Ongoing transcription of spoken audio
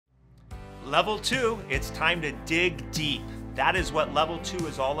Level 2, it's time to dig deep. That is what level 2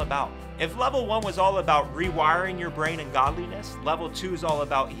 is all about. If level 1 was all about rewiring your brain in godliness, level 2 is all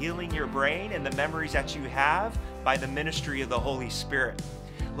about healing your brain and the memories that you have by the ministry of the Holy Spirit.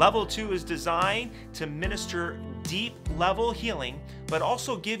 Level 2 is designed to minister deep level healing, but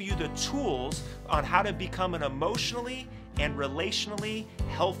also give you the tools on how to become an emotionally and relationally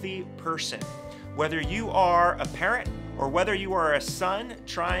healthy person. Whether you are a parent or whether you are a son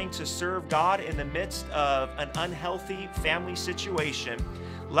trying to serve God in the midst of an unhealthy family situation,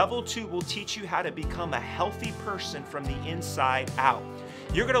 level 2 will teach you how to become a healthy person from the inside out.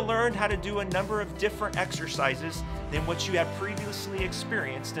 You're going to learn how to do a number of different exercises than what you have previously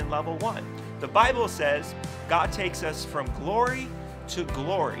experienced in level 1. The Bible says God takes us from glory to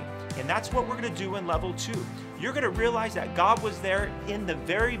glory, and that's what we're going to do in level 2. You're going to realize that God was there in the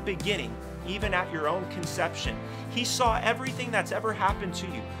very beginning, even at your own conception. He saw everything that's ever happened to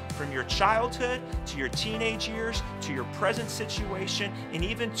you, from your childhood to your teenage years to your present situation and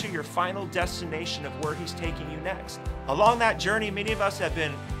even to your final destination of where He's taking you next. Along that journey, many of us have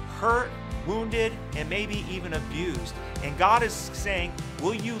been hurt, wounded, and maybe even abused. And God is saying,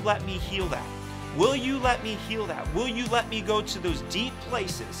 will you let me heal that? Will you let me heal that? Will you let me go to those deep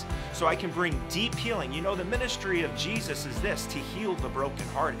places so I can bring deep healing? You know, the ministry of Jesus is this, to heal the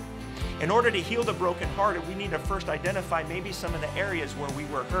brokenhearted. In order to heal the brokenhearted, we need to first identify maybe some of the areas where we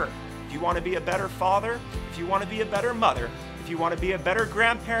were hurt. If you want to be a better father, if you want to be a better mother, if you want to be a better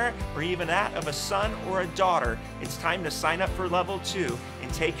grandparent, or even that of a son or a daughter, it's time to sign up for level 2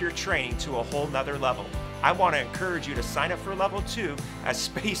 and take your training to a whole nother level. I want to encourage you to sign up for level 2 as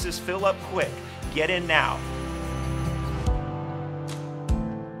spaces fill up quick. Get in now.